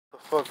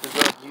fuck is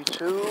up,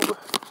 YouTube?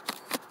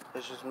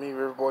 It's just me,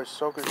 Riverboy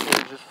Soaker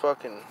here, just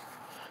fucking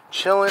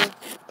chilling.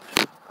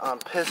 I'm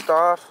pissed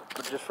off,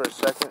 but just for a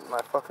second, my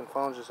fucking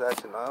phone's just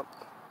acting up.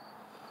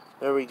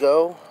 There we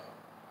go.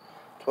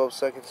 12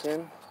 seconds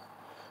in.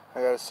 I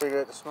got a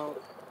cigarette to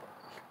smoke.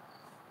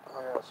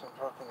 I got some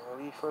fucking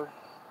reefer.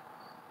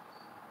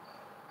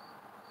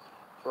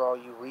 For all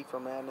you reefer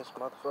madness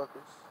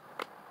motherfuckers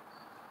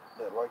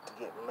that like to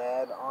get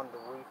mad on the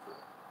reefer.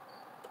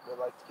 That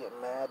like to get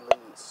madly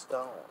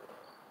stoned.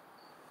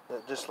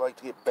 That just like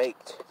to get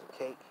baked as a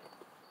cake.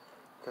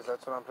 Because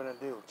that's what I'm gonna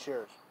do.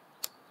 Cheers.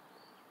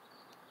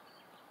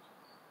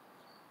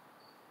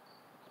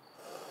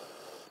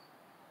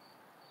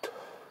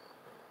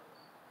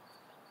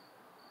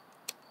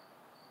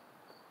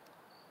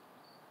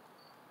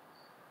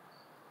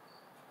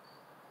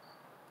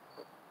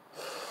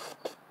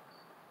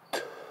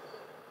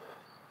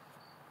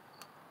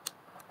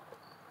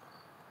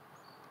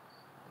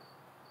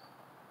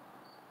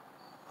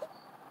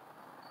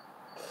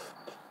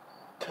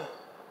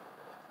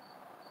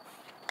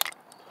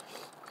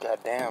 God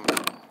damn.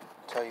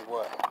 Tell you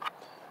what.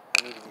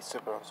 I need to be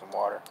sipping on some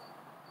water.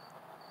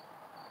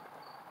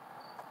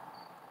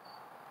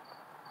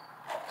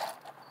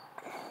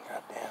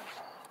 God damn.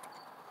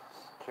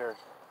 Cheers.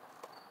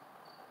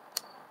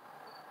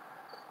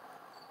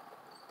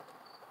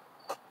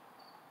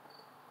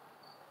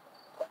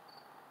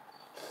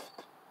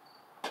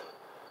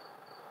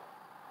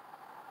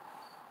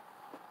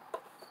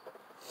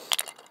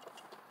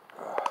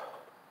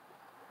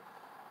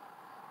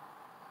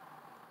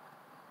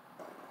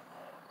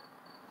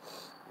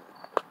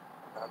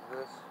 After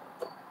this,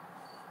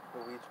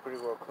 the weed's pretty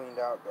well cleaned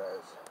out,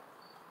 guys.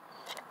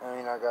 I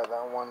mean, I got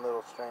that one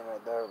little strain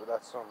right there, but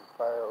that's some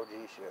fire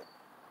OG shit.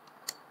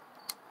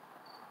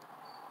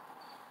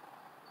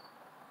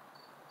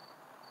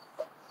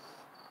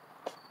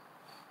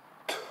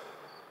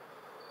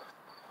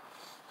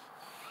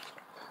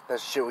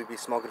 That's shit we'd be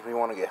smoking if we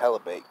want to get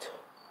hella baked.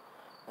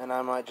 And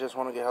I might just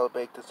want to get hella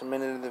baked. It's a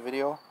minute in the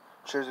video.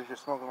 Cheers if you're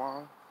smoking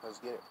along. Let's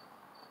get it.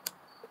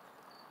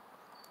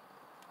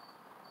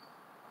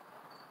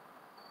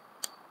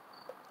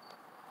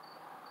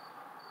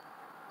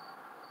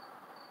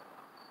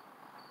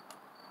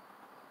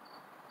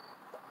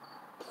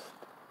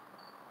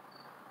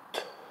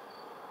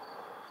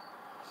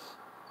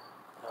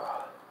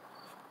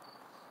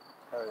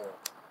 Hell yeah.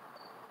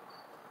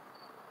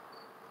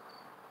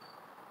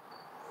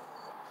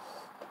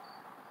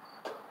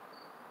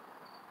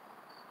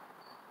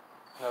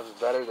 That was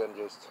better than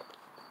just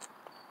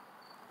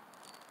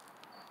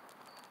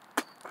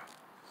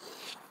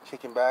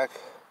kicking back,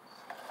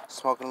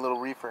 smoking a little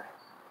reefer.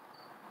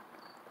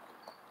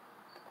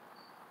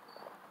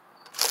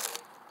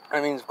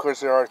 I mean, of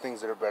course, there are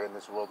things that are better in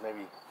this world.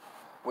 Maybe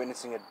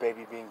witnessing a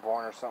baby being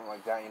born or something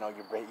like that. You know,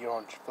 your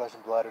own flesh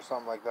and blood or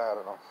something like that. I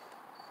don't know.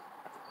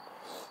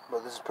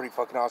 But this is pretty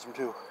fucking awesome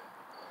too.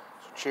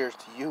 So cheers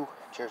to you.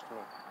 Cheers to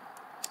me.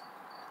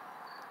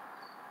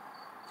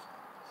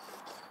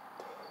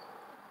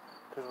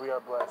 Because we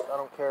are blessed. I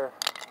don't care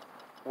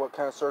what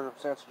kind of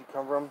circumstances you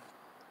come from.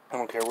 I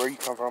don't care where you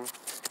come from.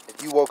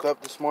 If you woke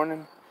up this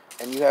morning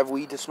and you have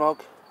weed to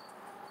smoke,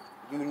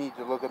 you need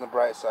to look on the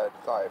bright side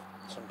of life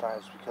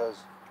sometimes, because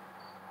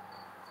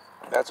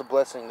that's a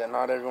blessing that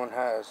not everyone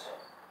has,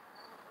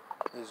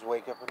 is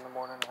wake up in the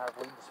morning and have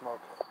weed to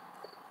smoke.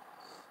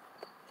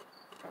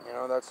 You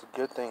know, that's a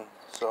good thing.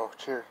 So,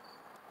 cheers.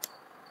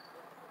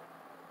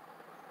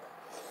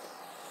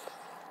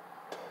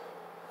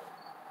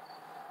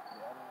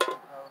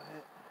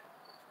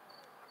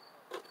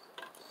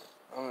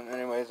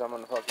 Anyways, I'm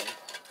gonna fucking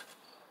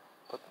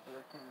put the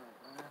beer can right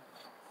there.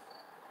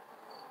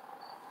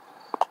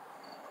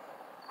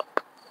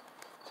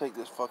 Take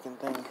this fucking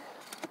thing,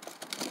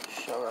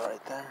 shove it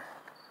right there.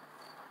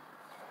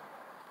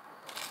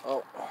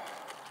 Oh,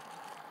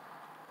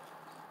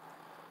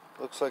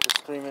 looks like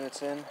it's 3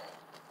 minutes in,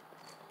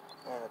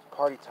 and it's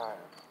party time.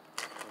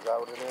 Is that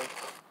what it is?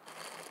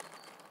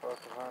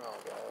 Fucking I know,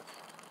 guys.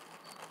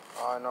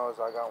 All I know is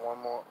I got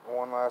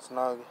one last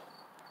nug.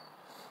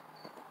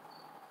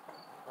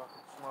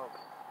 Fucking smoke.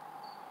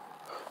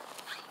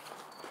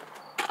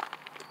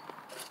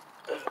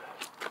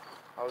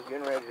 I was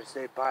getting ready to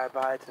say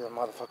bye-bye to the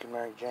motherfucking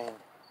Mary Jane,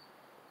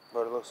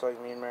 but it looks like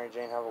me and Mary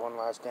Jane have one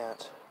last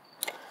dance.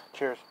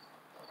 Cheers.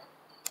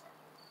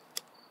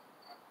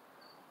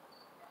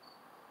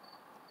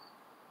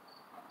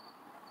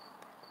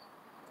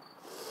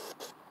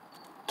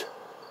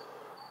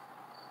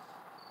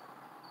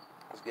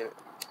 Let's get it.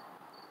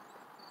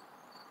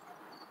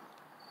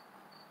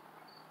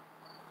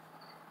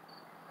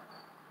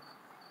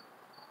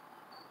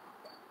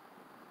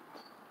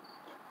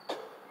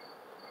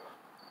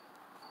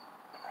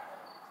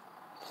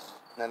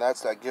 Now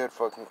that's that good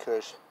fucking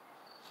kush.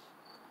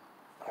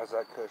 How's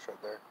that kush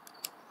right there?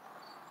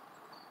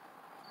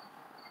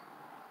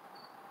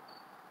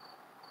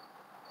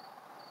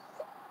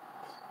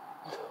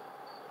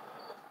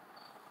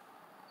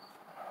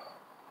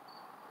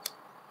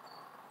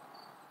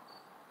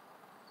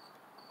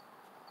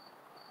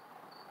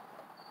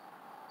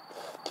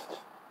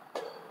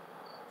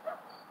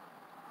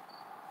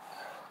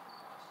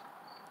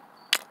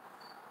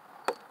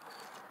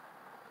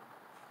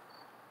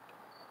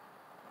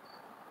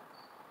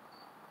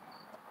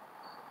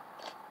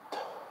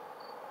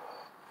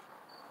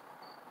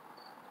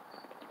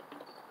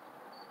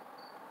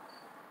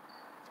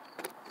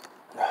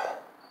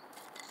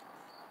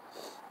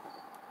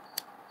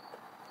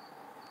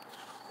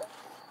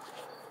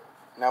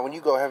 Now, when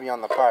you go heavy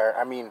on the fire,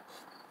 I mean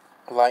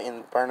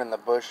lighting, burning the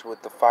bush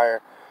with the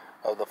fire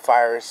of the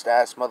firest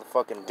ass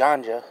motherfucking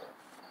ganja,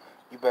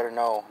 you better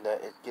know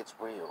that it gets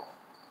real.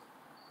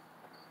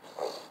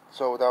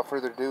 So without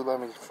further ado,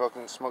 let me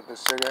fucking smoke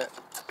this cigarette.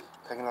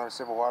 Take another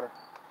sip of water.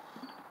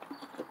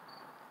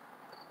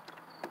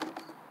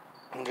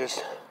 And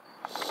just,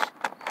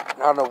 I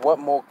don't know what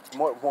more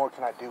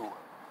can I do,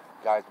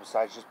 guys,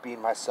 besides just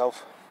being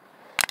myself.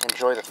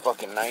 Enjoy the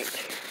fucking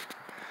night.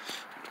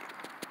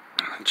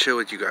 And chill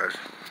with you guys.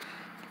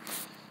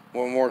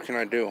 What more can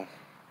I do?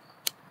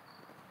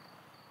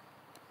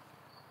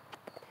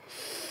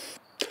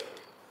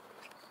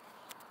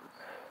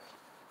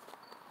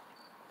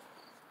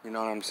 You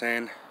know what I'm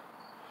saying?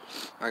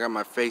 I got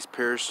my face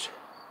pierced.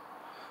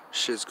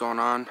 Shit's going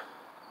on.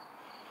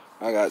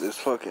 I got this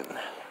fucking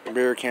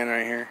beer can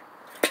right here.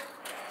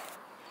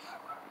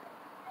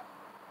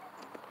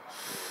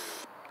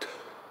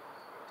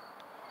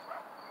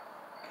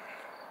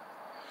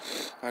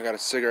 I got a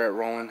cigarette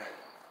rolling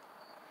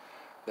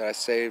that I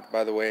saved,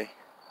 by the way.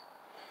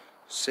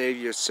 Save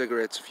your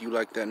cigarettes if you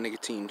like that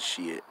nicotine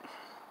shit.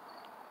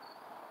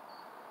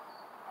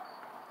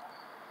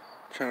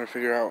 Trying to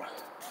figure out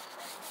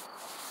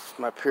if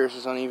my pierce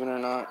is uneven or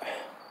not.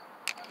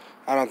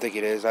 I don't think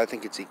it is. I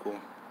think it's equal.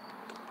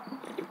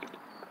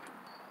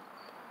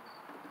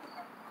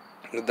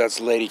 That's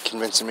the lady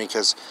convincing me,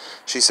 because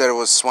she said it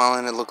was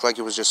swelling. It looked like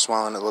it was just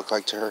swelling. It looked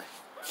like to her.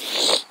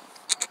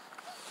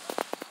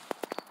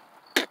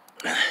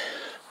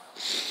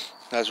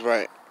 That's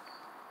right.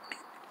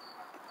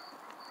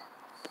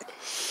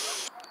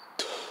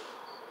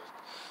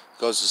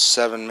 Goes to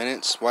 7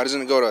 minutes. Why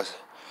doesn't it go to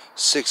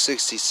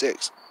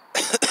 666?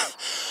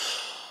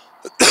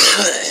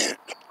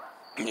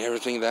 You ever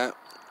think of that?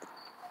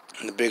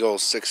 The big old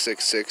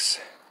 666.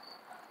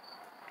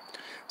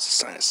 It's a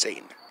sign of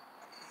Satan.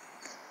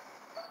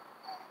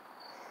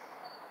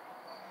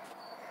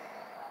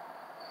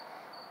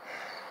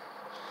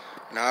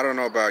 Now, I don't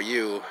know about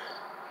you.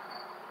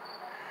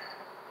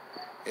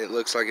 It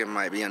looks like it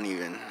might be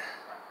uneven.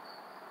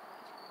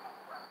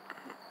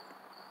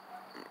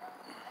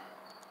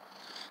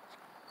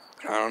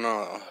 I don't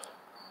know.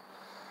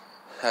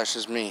 That's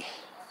just me.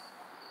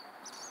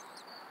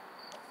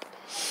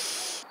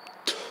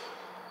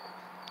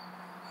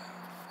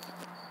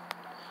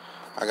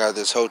 I got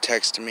this hoe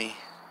texting me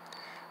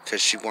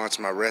because she wants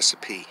my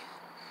recipe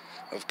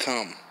of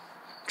cum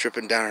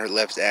dripping down her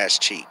left ass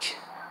cheek.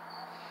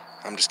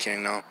 I'm just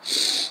kidding, no.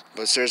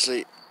 But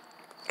seriously,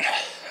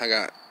 I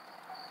got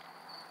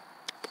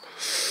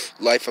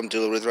life I'm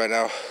dealing with right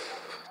now.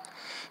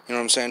 You know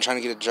what I'm saying? Trying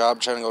to get a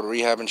job, trying to go to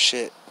rehab and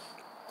shit.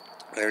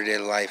 Everyday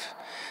life.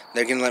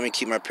 They're gonna let me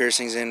keep my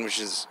piercings in, which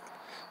is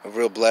a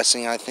real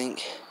blessing, I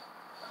think.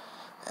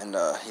 And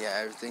yeah,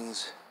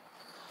 everything's.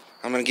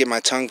 I'm gonna get my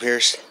tongue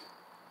pierced.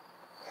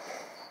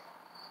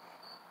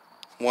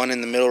 One in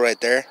the middle right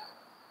there,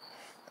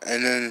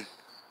 and then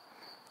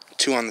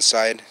 2 on the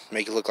side,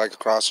 make it look like a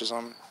cross or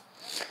something.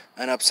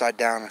 An upside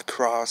down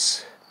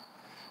cross.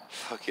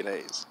 Fucking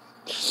A's.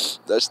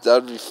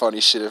 That'd be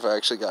funny shit if I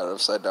actually got an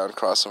upside down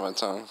cross on my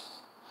tongue.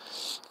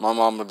 My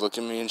mom would look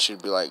at me and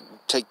she'd be like,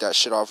 take that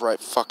shit off right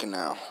fucking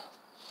now.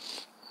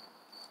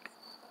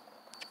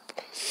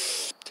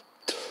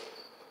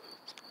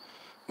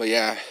 But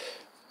yeah,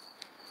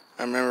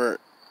 I remember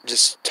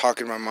just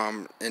talking to my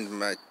mom into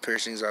my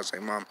piercings. I was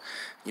like, Mom,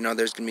 you know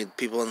there's going to be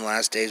people in the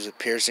last days with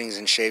piercings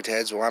and shaved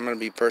heads. Well, I'm going to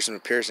be a person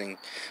with piercing,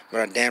 but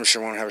I damn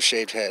sure won't have a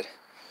shaved head.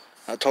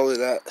 I told her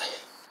that.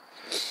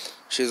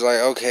 She was like,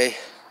 okay,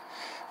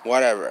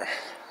 whatever.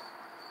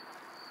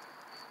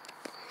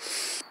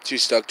 She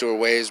stuck to her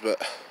ways,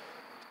 but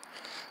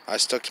I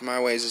stuck to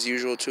my ways as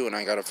usual too, and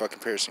I got a fucking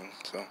piercing.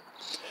 So,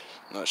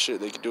 not shit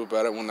they can do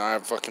about it when I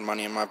have fucking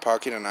money in my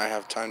pocket and I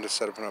have time to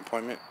set up an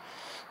appointment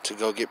to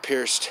go get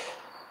pierced.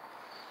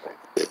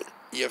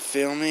 You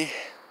feel me?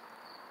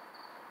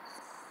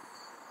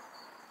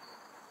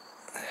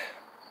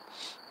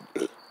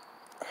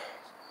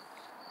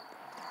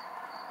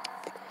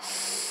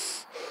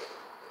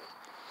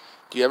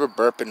 Do you ever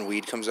burp and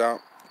weed comes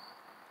out?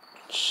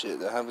 Shit,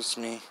 that happens to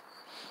me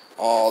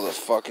all the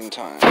fucking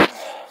time.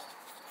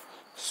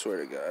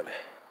 Swear to God.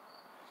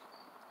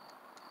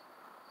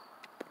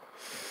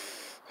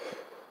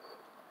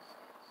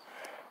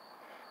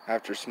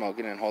 After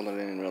smoking and holding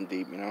it in real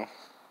deep, you know?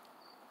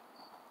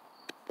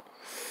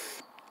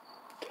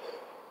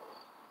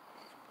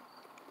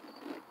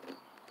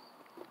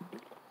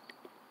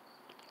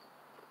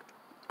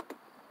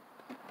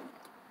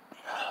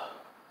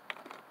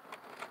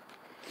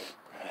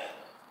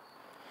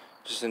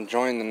 Just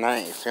enjoying the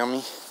night, you feel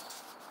me?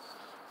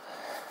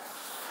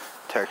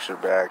 Text her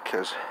back,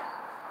 because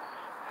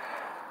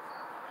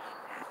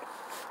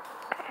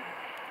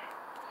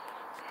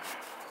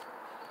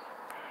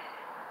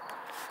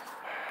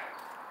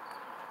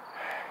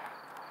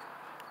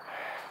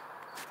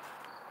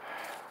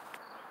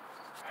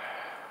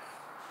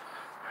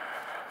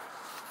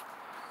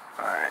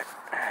alright.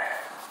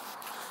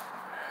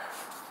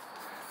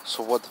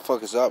 So what the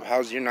fuck is up?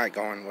 How's your night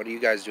going? What are you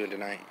guys doing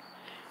tonight?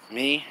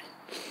 Me?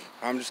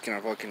 I'm just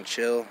gonna fucking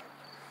chill,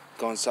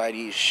 go inside,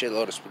 eat a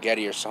shitload of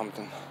spaghetti or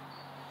something.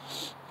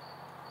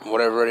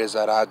 Whatever it is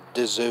that I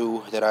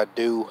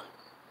do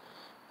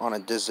on a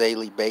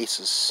daily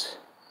basis.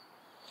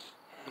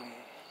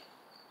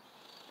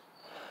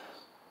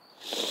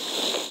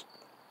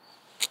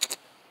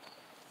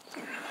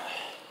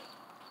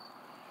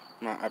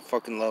 I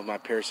fucking love my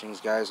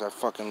piercings, guys. I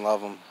fucking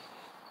love them.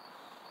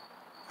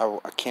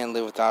 I can't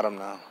live without them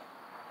now.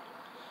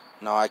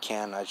 No, I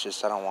can. I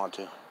don't want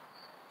to.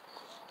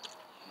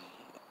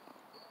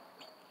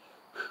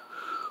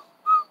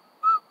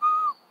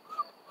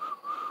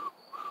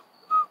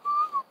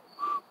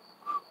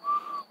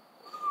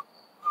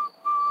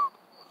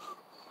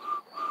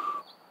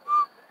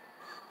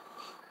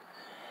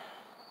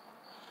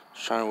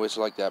 Just trying to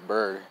whistle like that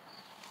bird.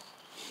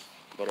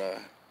 But,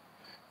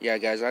 yeah,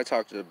 guys, I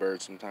talk to the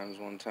bird sometimes.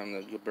 One time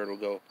the bird will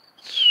go,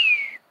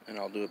 and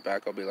I'll do it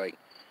back. I'll be like,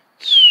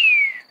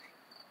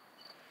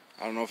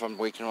 I don't know if I'm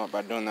waking him up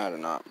by doing that or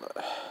not,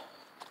 but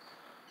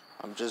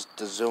I'm just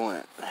doing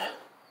it.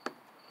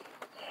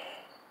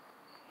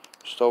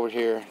 Just over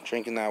here,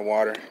 drinking that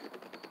water.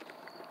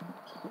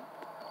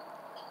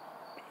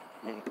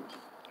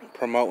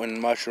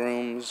 Promoting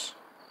mushrooms.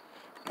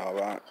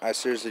 No, I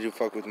seriously do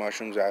fuck with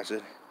mushrooms,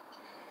 acid.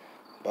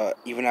 But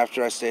even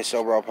after I stay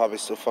sober, I'll probably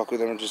still fuck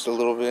with them just a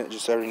little bit,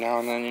 just every now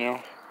and then, you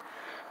know.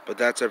 But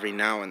that's every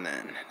now and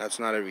then. That's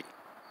not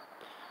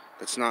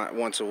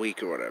once a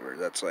week or whatever.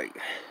 That's like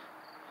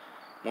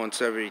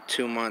once every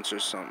 2 months or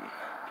something.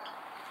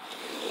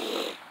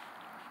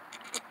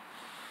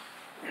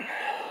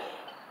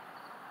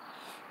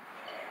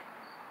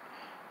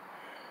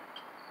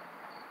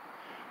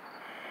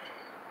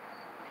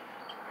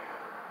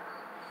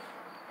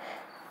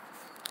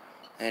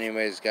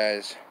 Anyways,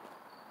 guys,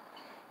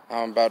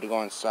 I'm about to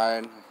go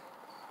inside,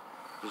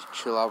 just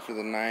chill out for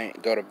the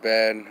night, go to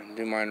bed,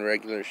 do my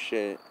regular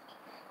shit,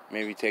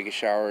 maybe take a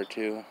shower or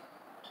two.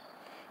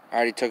 I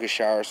already took a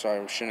shower, so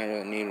I shouldn't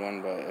really need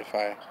one, but if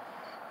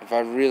I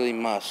really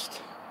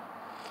must,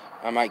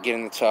 I might get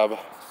in the tub.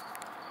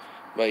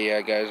 But yeah,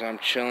 guys, I'm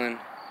chilling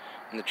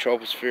in the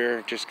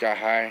troposphere, just got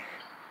high.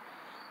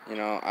 You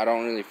know, I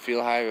don't really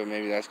feel high, but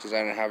maybe that's because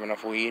I didn't have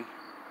enough weed.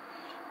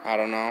 I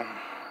don't know.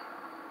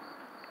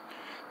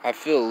 I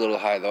feel a little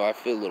high, though. I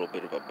feel a little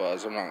bit of a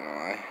buzz, I'm not gonna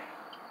lie.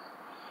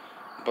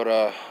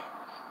 But,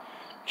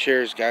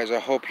 cheers, guys. I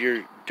hope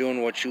you're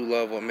doing what you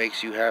love, what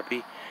makes you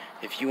happy.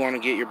 If you want to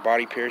get your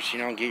body pierced, you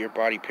know, get your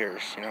body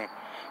pierced, you know.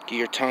 Get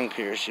your tongue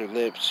pierced, your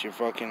lips, your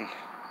fucking...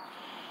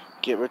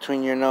 Get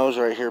between your nose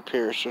right here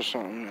pierced or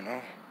something, you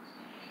know.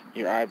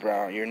 Your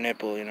eyebrow, your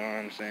nipple, you know what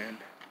I'm saying.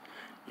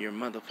 Your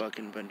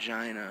motherfucking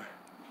vagina.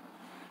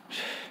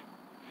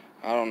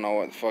 I don't know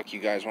what the fuck you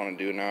guys want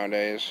to do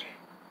nowadays.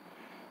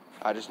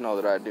 I just know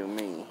that I do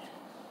me.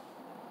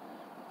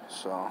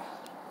 So,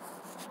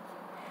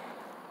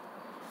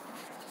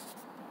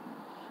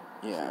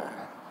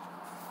 yeah.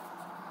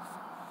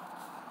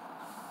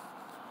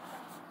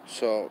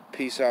 So,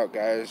 peace out,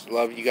 guys.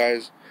 Love you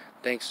guys.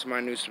 Thanks to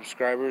my new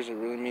subscribers. It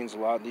really means a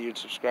lot that you'd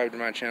subscribe to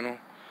my channel.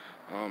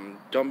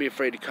 Don't be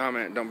afraid to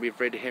comment. Don't be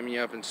afraid to hit me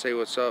up and say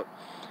what's up.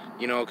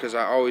 You know, because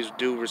I always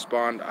do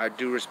respond. I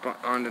do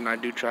respond, and I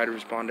do try to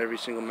respond to every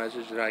single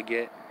message that I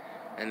get.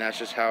 And that's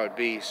just how it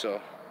be.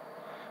 So,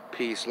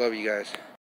 peace. Love you guys.